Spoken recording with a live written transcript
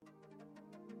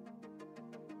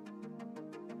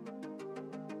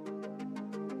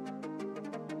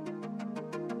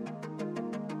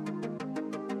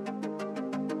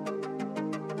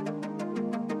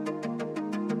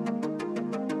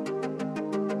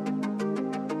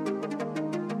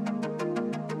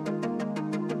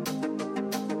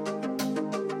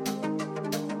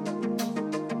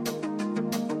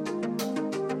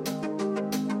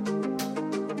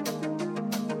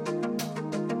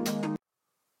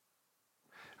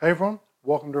Hey everyone,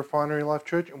 welcome to Refinery Life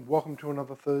Church and welcome to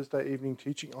another Thursday evening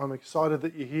teaching. I'm excited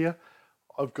that you're here.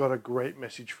 I've got a great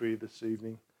message for you this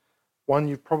evening. One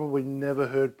you've probably never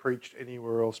heard preached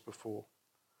anywhere else before.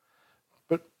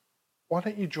 But why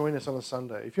don't you join us on a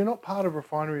Sunday? If you're not part of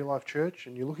Refinery Life Church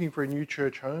and you're looking for a new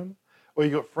church home, or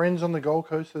you've got friends on the Gold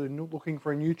Coast that are looking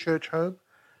for a new church home,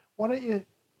 why don't you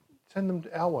send them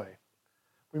our way?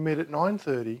 We meet at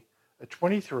 9:30 at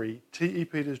 23 T.E.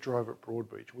 Peters Drive at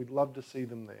Broadbeach. We'd love to see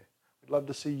them there. We'd love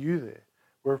to see you there.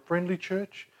 We're a friendly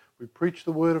church. We preach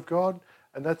the Word of God,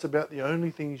 and that's about the only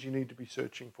things you need to be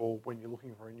searching for when you're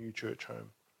looking for a new church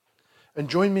home. And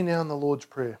join me now in the Lord's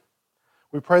Prayer.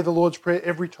 We pray the Lord's Prayer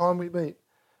every time we meet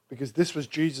because this was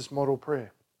Jesus' model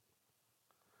prayer.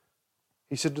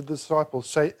 He said to the disciples,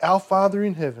 say, Our Father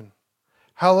in heaven,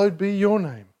 hallowed be your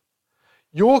name.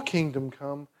 Your kingdom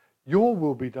come, your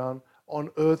will be done on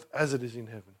earth as it is in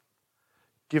heaven.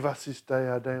 Give us this day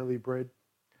our daily bread,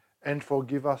 and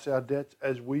forgive us our debts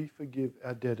as we forgive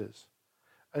our debtors.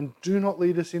 And do not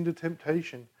lead us into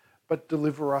temptation, but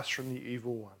deliver us from the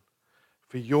evil one.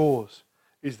 For yours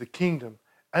is the kingdom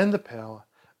and the power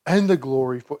and the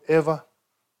glory forever.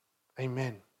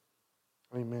 Amen.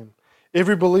 Amen.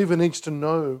 Every believer needs to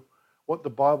know what the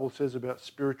Bible says about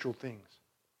spiritual things.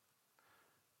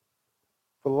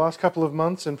 For the last couple of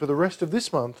months and for the rest of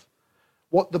this month,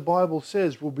 what the Bible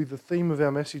says will be the theme of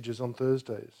our messages on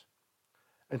Thursdays.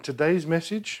 And today's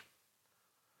message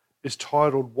is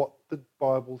titled, What the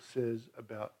Bible Says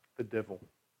About the Devil.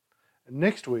 And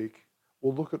next week,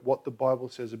 we'll look at what the Bible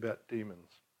says about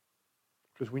demons.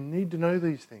 Because we need to know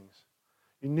these things.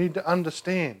 You need to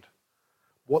understand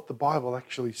what the Bible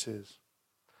actually says.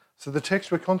 So the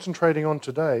text we're concentrating on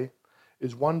today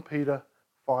is 1 Peter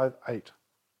 5:8.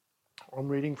 I'm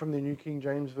reading from the New King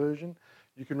James Version.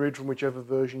 You can read from whichever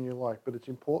version you like, but it's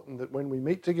important that when we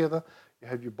meet together, you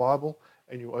have your Bible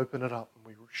and you open it up and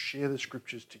we share the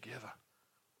scriptures together.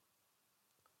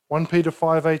 1 Peter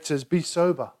 5:8 says, Be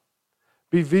sober,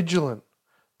 be vigilant,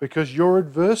 because your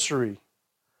adversary,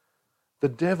 the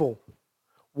devil,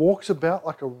 walks about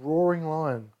like a roaring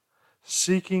lion,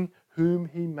 seeking whom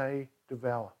he may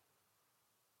devour.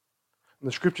 And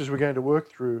the scriptures we're going to work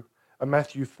through are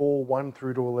Matthew 4:1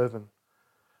 through to 11.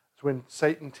 When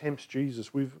Satan tempts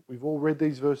Jesus. We've all read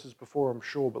these verses before, I'm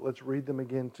sure, but let's read them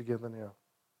again together now.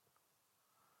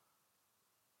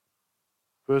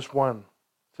 Verse 1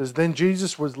 says, Then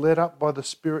Jesus was led up by the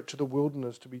Spirit to the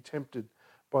wilderness to be tempted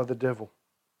by the devil.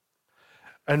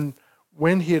 And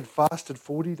when he had fasted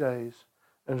 40 days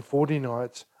and 40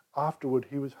 nights, afterward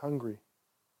he was hungry.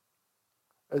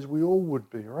 As we all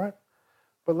would be, right?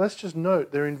 But let's just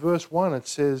note there in verse 1 it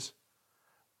says,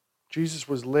 Jesus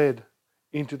was led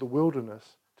into the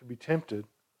wilderness to be tempted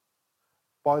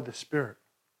by the Spirit.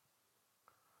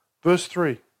 Verse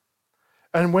 3,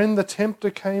 And when the tempter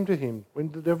came to him,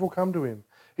 when the devil came to him,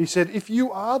 he said, If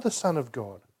you are the Son of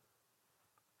God,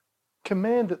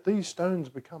 command that these stones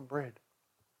become bread.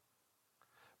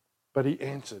 But he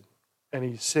answered, and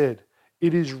he said,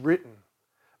 It is written,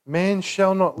 Man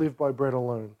shall not live by bread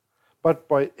alone, but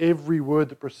by every word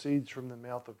that proceeds from the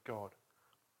mouth of God.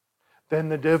 Then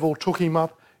the devil took him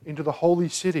up into the holy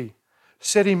city,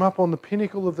 set him up on the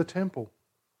pinnacle of the temple,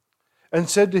 and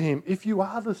said to him, If you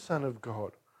are the Son of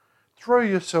God, throw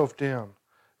yourself down,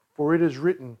 for it is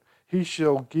written, He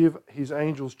shall give His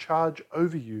angels charge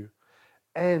over you,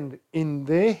 and in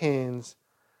their hands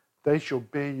they shall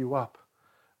bear you up,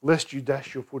 lest you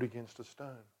dash your foot against a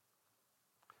stone.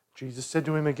 Jesus said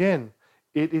to him again,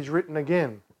 It is written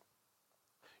again,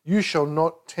 You shall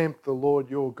not tempt the Lord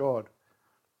your God.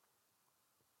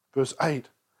 Verse 8,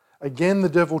 Again the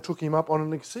devil took him up on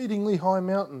an exceedingly high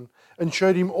mountain and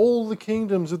showed him all the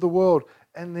kingdoms of the world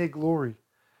and their glory.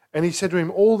 And he said to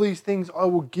him, All these things I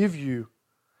will give you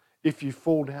if you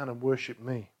fall down and worship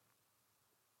me.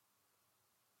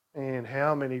 And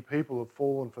how many people have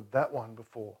fallen for that one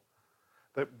before,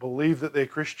 that believe that they're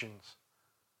Christians,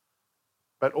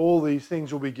 but all these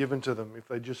things will be given to them if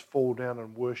they just fall down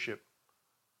and worship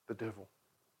the devil.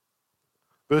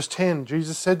 Verse 10,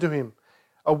 Jesus said to him,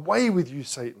 Away with you,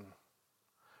 Satan,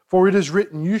 for it is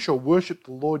written, You shall worship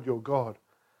the Lord your God,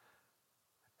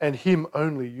 and him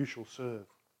only you shall serve.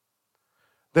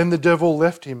 Then the devil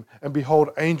left him, and behold,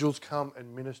 angels come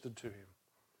and ministered to him.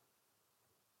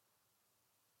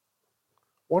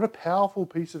 What a powerful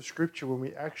piece of scripture when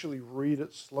we actually read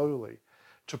it slowly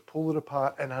to pull it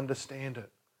apart and understand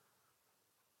it.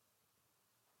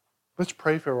 Let's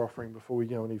pray for our offering before we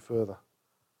go any further.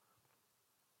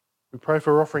 We pray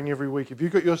for our offering every week. If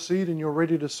you've got your seed and you're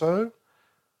ready to sow,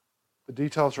 the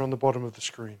details are on the bottom of the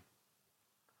screen.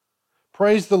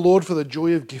 Praise the Lord for the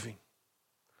joy of giving.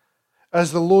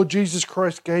 As the Lord Jesus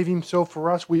Christ gave himself for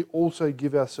us, we also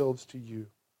give ourselves to you.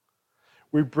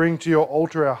 We bring to your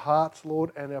altar our hearts,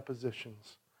 Lord, and our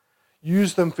possessions.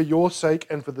 Use them for your sake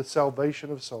and for the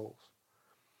salvation of souls.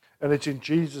 And it's in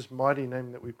Jesus' mighty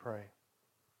name that we pray.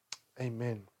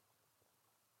 Amen.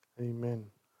 Amen.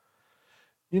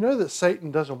 You know that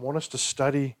Satan doesn't want us to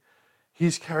study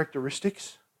his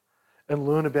characteristics and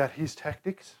learn about his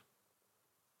tactics?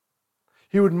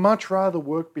 He would much rather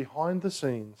work behind the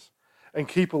scenes and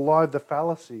keep alive the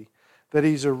fallacy that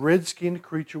he's a red-skinned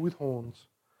creature with horns,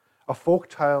 a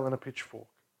forked tail and a pitchfork,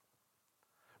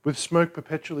 with smoke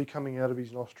perpetually coming out of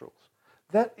his nostrils.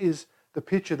 That is the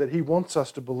picture that he wants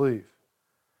us to believe.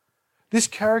 This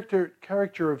character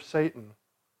of Satan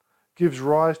gives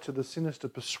rise to the sinister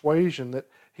persuasion that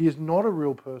he is not a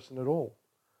real person at all,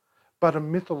 but a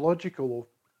mythological or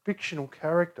fictional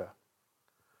character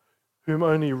whom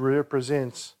only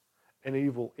represents an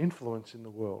evil influence in the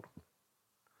world.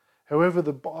 However,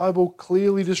 the Bible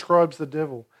clearly describes the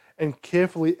devil and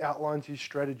carefully outlines his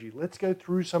strategy. Let's go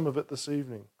through some of it this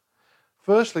evening.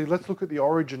 Firstly, let's look at the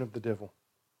origin of the devil.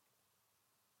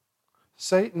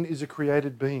 Satan is a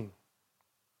created being.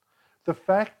 The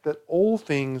fact that all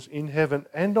things in heaven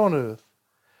and on earth,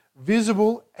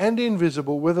 visible and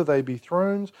invisible, whether they be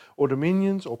thrones or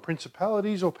dominions or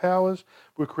principalities or powers,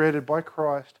 were created by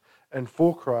Christ and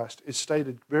for Christ is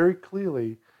stated very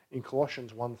clearly in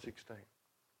Colossians 1:16.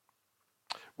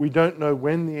 We don't know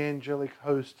when the angelic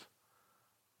host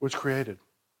was created.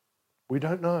 We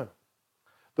don't know.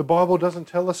 The Bible doesn't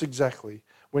tell us exactly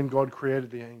when God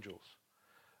created the angels,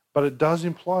 but it does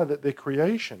imply that their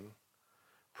creation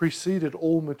preceded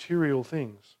all material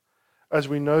things, as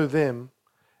we know them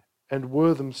and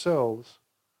were themselves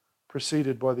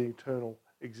preceded by the eternal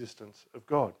existence of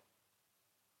God.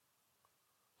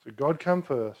 So God came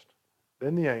first,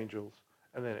 then the angels,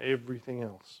 and then everything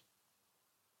else.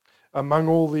 Among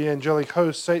all the angelic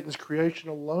hosts, Satan's creation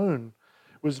alone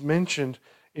was mentioned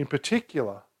in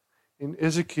particular in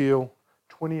Ezekiel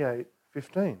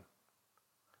 28:15.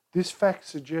 This fact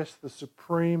suggests the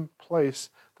supreme place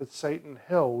that Satan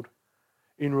held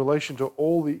in relation to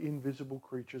all the invisible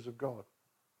creatures of God,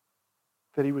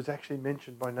 that he was actually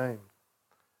mentioned by name.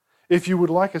 If you would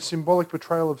like a symbolic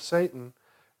portrayal of Satan,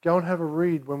 go and have a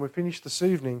read when we're finished this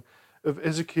evening of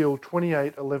Ezekiel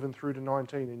 28:11 through to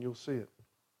 19, and you'll see it.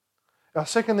 Our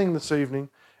second thing this evening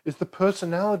is the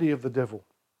personality of the devil.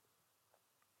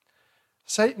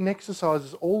 Satan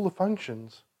exercises all the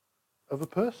functions of a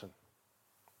person.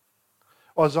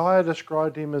 Isaiah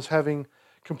described him as having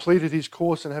completed his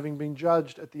course and having been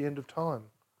judged at the end of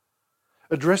time,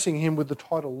 addressing him with the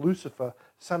title Lucifer,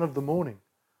 son of the morning,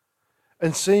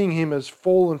 and seeing him as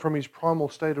fallen from his primal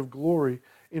state of glory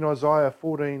in Isaiah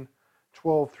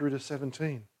 14:12 through to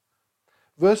 17.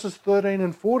 Verses 13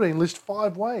 and 14 list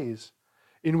 5 ways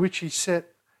in which he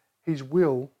set his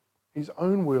will, his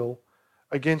own will,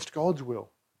 against God's will.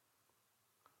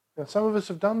 Now, some of us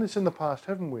have done this in the past,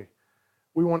 haven't we?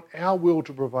 We want our will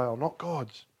to prevail, not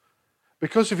God's.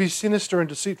 Because of his sinister and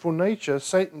deceitful nature,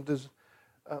 Satan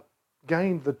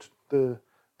gained the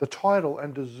title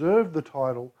and deserved the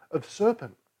title of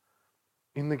serpent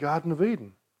in the Garden of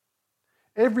Eden.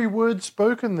 Every word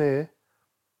spoken there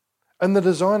and the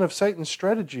design of Satan's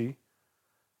strategy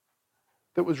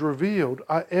that was revealed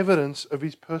are evidence of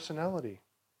his personality.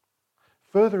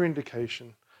 Further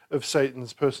indication of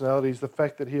Satan's personality is the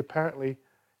fact that he apparently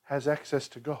has access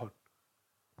to God.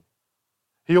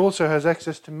 He also has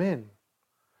access to men.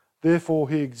 Therefore,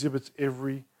 he exhibits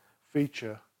every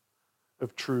feature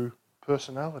of true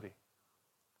personality.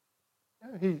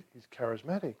 He's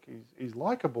charismatic, he's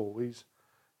likable, he's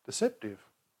deceptive.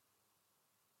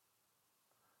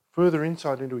 Further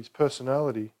insight into his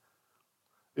personality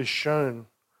is shown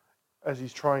as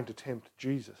he's trying to tempt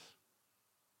Jesus.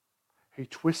 He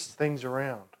twists things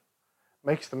around,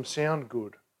 makes them sound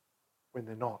good when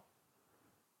they're not.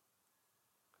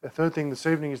 The third thing this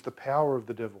evening is the power of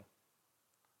the devil.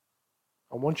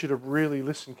 I want you to really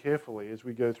listen carefully as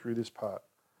we go through this part.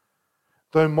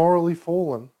 Though morally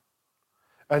fallen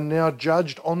and now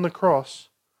judged on the cross,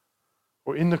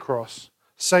 or in the cross,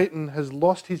 Satan has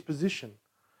lost his position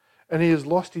and he has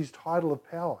lost his title of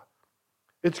power.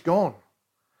 It's gone.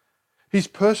 His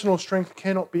personal strength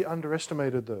cannot be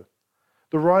underestimated, though.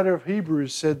 The writer of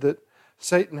Hebrews said that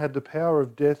Satan had the power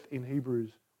of death in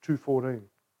Hebrews 2:14,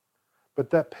 but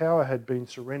that power had been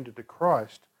surrendered to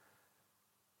Christ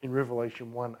in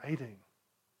Revelation 1:18.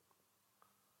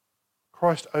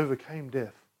 Christ overcame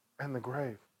death and the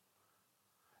grave.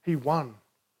 He won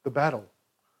the battle.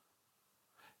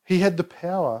 He had the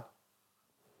power,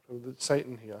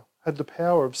 Satan here, had the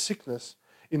power of sickness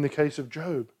in the case of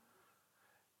Job.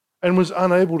 and was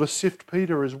unable to sift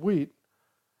Peter as wheat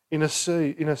in a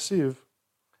sieve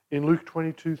in Luke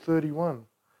 22:31.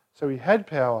 So he had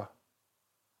power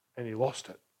and he lost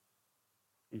it.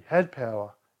 He had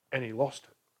power and he lost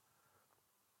it.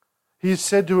 He is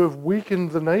said to have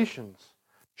weakened the nations,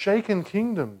 shaken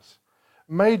kingdoms,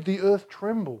 made the earth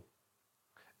tremble,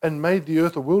 and made the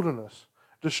earth a wilderness,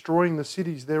 destroying the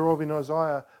cities thereof in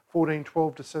Isaiah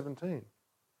 14:12-17.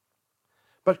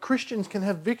 But Christians can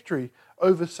have victory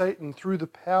over Satan through the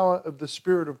power of the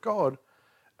Spirit of God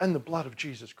and the blood of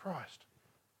Jesus Christ.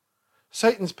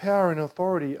 Satan's power and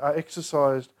authority are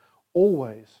exercised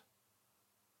always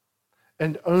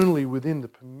and only within the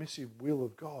permissive will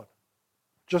of God,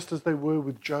 just as they were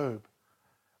with Job.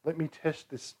 Let me test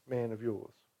this man of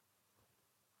yours.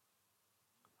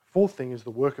 Fourth thing is the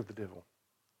work of the devil.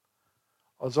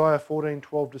 Isaiah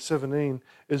 14:12-17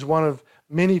 is one of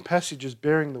many passages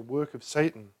bearing the work of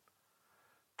Satan.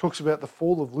 It talks about the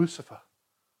fall of Lucifer.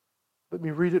 Let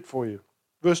me read it for you.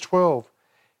 Verse 12.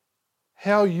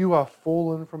 How you are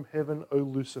fallen from heaven, O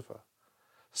Lucifer,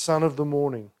 son of the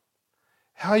morning.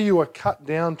 How you are cut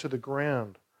down to the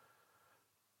ground,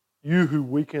 you who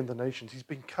weaken the nations. He's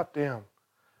been cut down.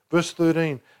 Verse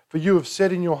 13, for you have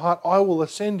said in your heart, I will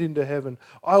ascend into heaven.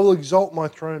 I will exalt my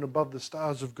throne above the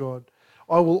stars of God.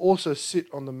 I will also sit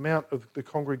on the mount of the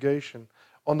congregation,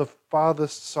 on the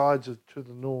farthest sides to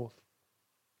the north.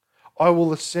 I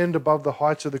will ascend above the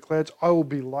heights of the clouds. I will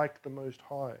be like the Most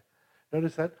High.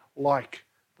 Notice that? Like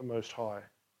the Most High.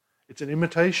 It's an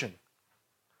imitation.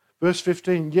 Verse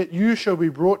 15, yet you shall be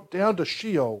brought down to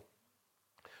Sheol,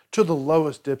 to the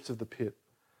lowest depths of the pit.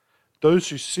 Those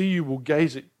who see you will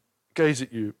gaze at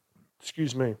you,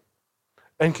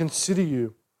 and consider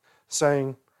you,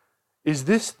 saying, is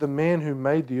this the man who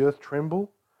made the earth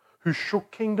tremble, who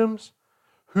shook kingdoms,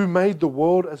 who made the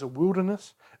world as a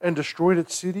wilderness and destroyed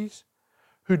its cities,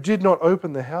 who did not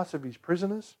open the house of his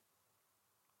prisoners?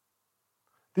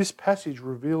 This passage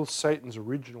reveals Satan's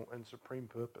original and supreme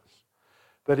purpose,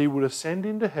 that he would ascend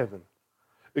into heaven,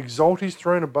 exalt his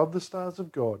throne above the stars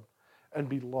of God, and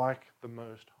be like the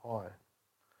Most High.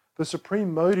 The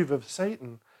supreme motive of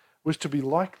Satan was to be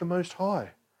like the Most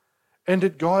High, and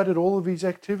it guided all of his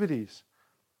activities.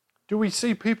 Do we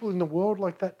see people in the world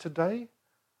like that today,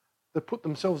 that put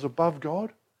themselves above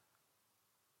God?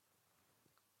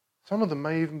 Some of them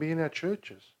may even be in our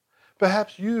churches.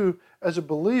 Perhaps you, as a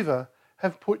believer,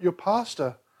 have put your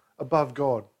pastor above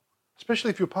God, especially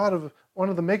if you're part of one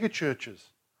of the mega churches.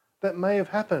 That may have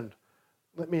happened.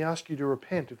 Let me ask you to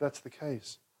repent if that's the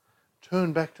case.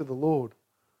 Turn back to the Lord.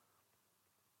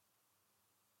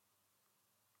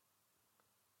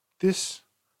 This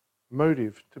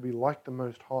motive to be like the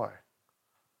Most High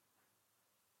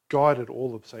guided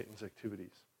all of Satan's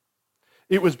activities.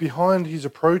 It was behind his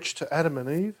approach to Adam and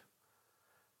Eve,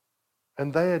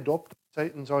 and they adopted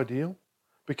Satan's ideal,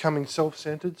 becoming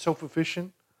self-centered,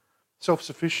 self-sufficient,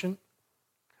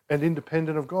 and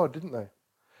independent of God, didn't they?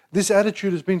 This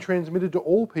attitude has been transmitted to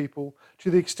all people to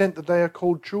the extent that they are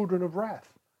called children of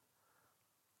wrath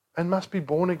and must be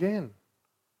born again.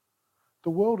 The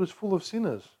world is full of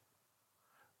sinners.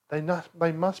 They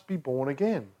must be born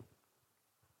again.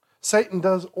 Satan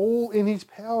does all in his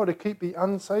power to keep the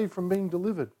unsaved from being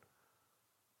delivered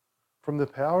from the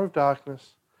power of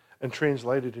darkness and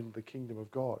translated into the kingdom of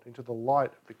God, into the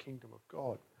light of the kingdom of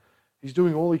God. He's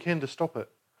doing all he can to stop it.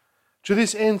 To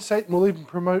this end, Satan will even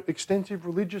promote extensive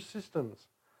religious systems.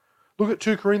 Look at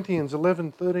 2 Corinthians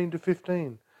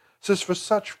 11:13-15. It says, for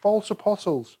such false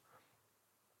apostles,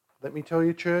 let me tell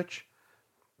you, church,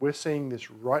 we're seeing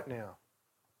this right now.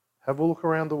 Have a look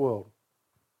around the world.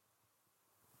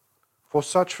 For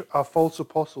such are false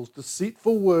apostles,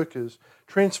 deceitful workers,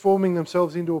 transforming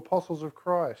themselves into apostles of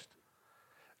Christ.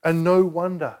 And no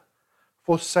wonder,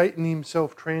 for Satan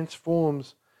himself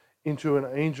transforms into an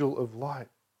angel of light.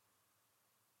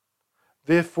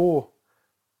 Therefore,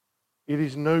 it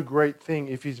is no great thing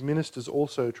if his ministers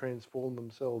also transform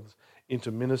themselves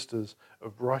into ministers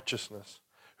of righteousness,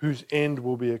 whose end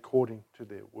will be according to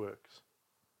their works.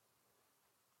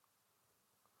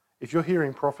 If you're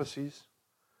hearing prophecies,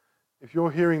 if you're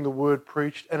hearing the word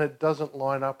preached and it doesn't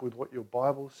line up with what your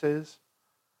Bible says,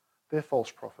 they're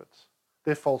false prophets.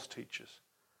 They're false teachers.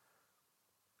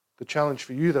 The challenge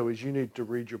for you, though, is you need to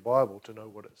read your Bible to know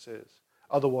what it says.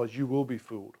 Otherwise, you will be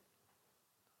fooled.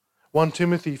 1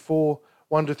 Timothy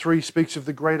 4:1-3 speaks of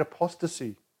the great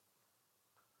apostasy.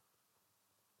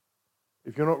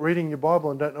 If you're not reading your Bible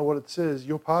and don't know what it says,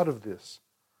 you're part of this.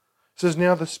 It says,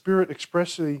 now the Spirit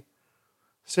expressly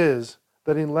says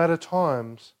that in latter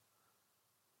times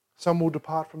some will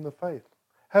depart from the faith.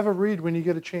 Have a read when you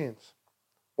get a chance.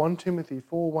 1 Timothy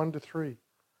 4:1-3.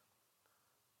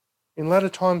 In latter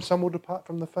times some will depart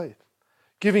from the faith,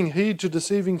 giving heed to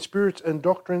deceiving spirits and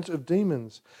doctrines of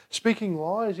demons, speaking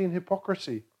lies in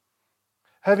hypocrisy,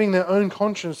 having their own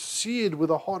conscience seared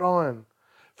with a hot iron,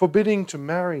 forbidding to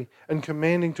marry and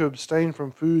commanding to abstain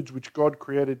from foods which God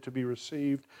created to be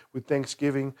received with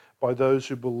thanksgiving by those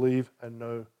who believe and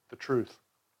know the truth.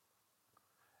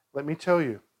 Let me tell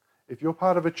you, if you're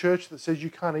part of a church that says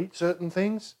you can't eat certain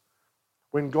things,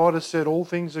 when God has said all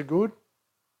things are good,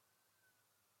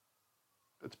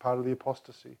 it's part of the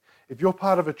apostasy. If you're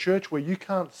part of a church where you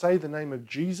can't say the name of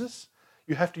Jesus,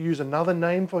 you have to use another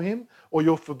name for him, or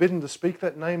you're forbidden to speak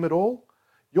that name at all,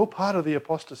 you're part of the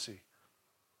apostasy.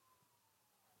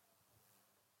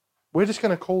 We're just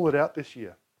going to call it out this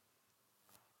year.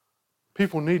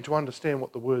 People need to understand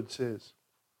what the word says.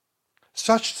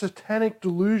 Such satanic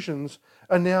delusions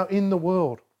are now in the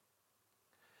world.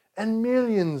 And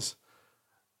millions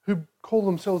who call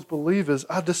themselves believers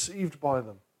are deceived by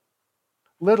them,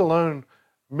 let alone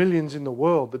millions in the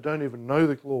world that don't even know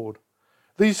the Lord.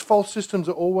 These false systems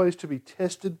are always to be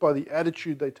tested by the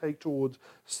attitude they take towards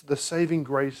the saving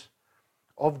grace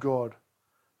of God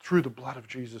through the blood of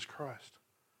Jesus Christ.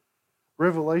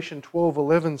 Revelation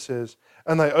 12:11 says,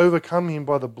 "And they overcome him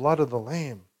by the blood of the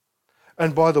Lamb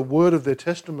and by the word of their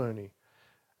testimony,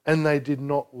 and they did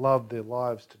not love their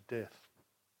lives to death."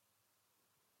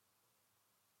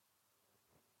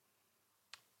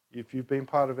 If you've been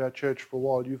part of our church for a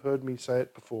while, you've heard me say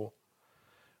it before.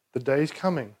 The day is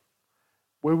coming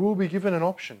where we'll be given an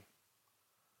option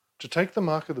to take the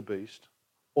mark of the beast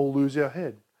or lose our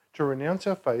head, to renounce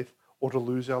our faith or to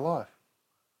lose our life.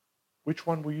 Which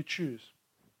one will you choose?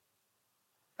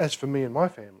 As for me and my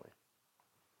family.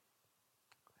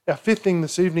 Our fifth thing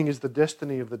this evening is the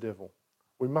destiny of the devil.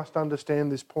 We must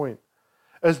understand this point.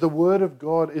 As the Word of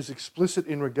God is explicit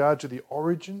in regard to the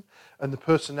origin and the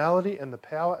personality and the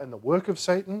power and the work of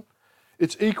Satan,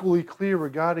 it's equally clear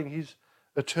regarding his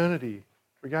eternity,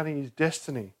 regarding his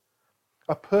destiny.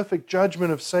 A perfect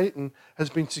judgment of Satan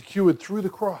has been secured through the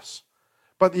cross,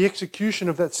 but the execution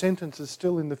of that sentence is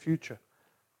still in the future.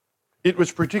 It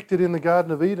was predicted in the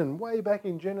Garden of Eden way back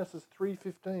in Genesis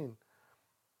 3:15.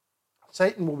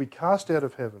 Satan will be cast out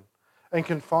of heaven and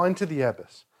confined to the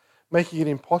abyss, making it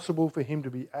impossible for him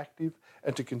to be active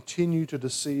and to continue to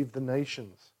deceive the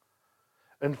nations.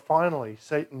 And finally,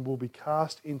 Satan will be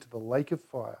cast into the lake of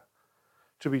fire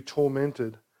to be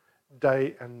tormented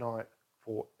day and night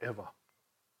forever.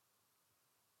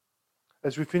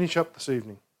 As we finish up this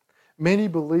evening, many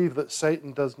believe that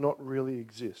Satan does not really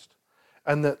exist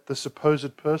and that the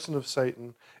supposed person of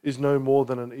Satan is no more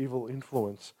than an evil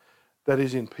influence that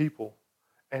is in people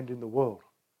and in the world.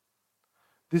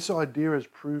 This idea has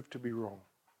proved to be wrong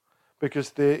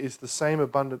because there is the same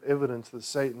abundant evidence that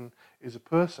Satan is a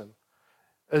person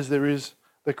as there is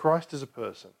that Christ is a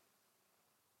person.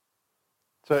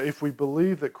 So if we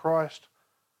believe that Christ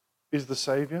is the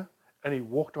Saviour and he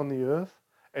walked on the earth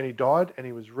and he died and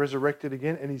he was resurrected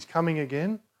again and he's coming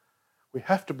again, we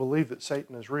have to believe that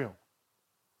Satan is real.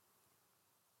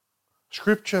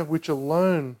 Scripture, which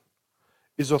alone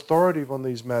is authoritative on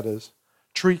these matters,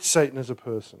 treats Satan as a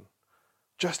person,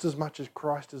 just as much as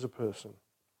Christ is a person.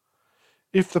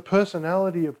 If the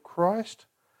personality of Christ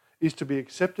is to be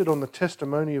accepted on the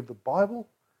testimony of the Bible,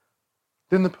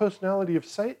 then the personality of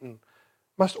Satan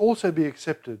must also be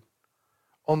accepted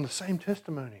on the same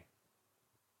testimony.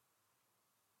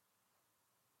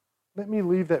 Let me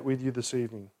leave that with you this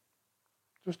evening,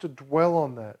 just to dwell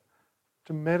on that,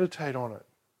 to meditate on it,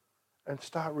 and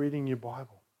start reading your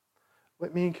Bible.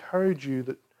 Let me encourage you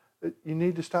that you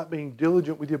need to start being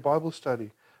diligent with your Bible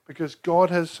study, because God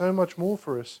has so much more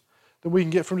for us than we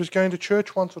can get from just going to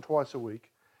church once or twice a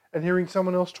week and hearing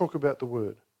someone else talk about the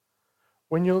Word.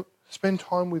 When you spend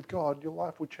time with God, your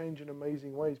life will change in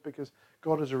amazing ways because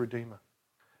God is a Redeemer.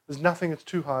 There's nothing that's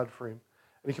too hard for him,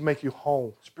 and he can make you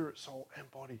whole, spirit, soul,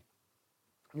 and body.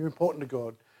 You're important to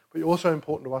God, but you're also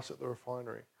important to us at the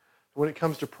refinery. When it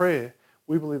comes to prayer,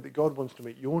 we believe that God wants to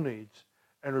meet your needs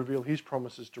and reveal his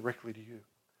promises directly to you.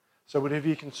 So whatever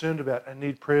you're concerned about and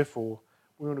need prayer for,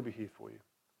 we want to be here for you.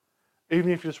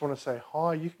 Even if you just want to say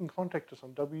hi, you can contact us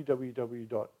on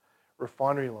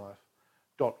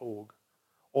www.refinerylife.org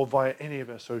or via any of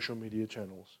our social media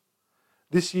channels.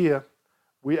 This year,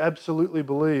 we absolutely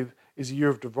believe is a year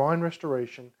of divine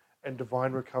restoration and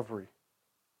divine recovery.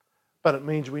 But it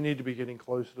means we need to be getting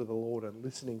closer to the Lord and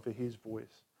listening for his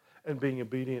voice and being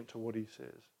obedient to what he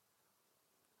says.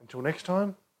 Until next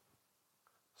time,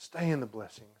 stay in the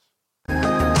blessings.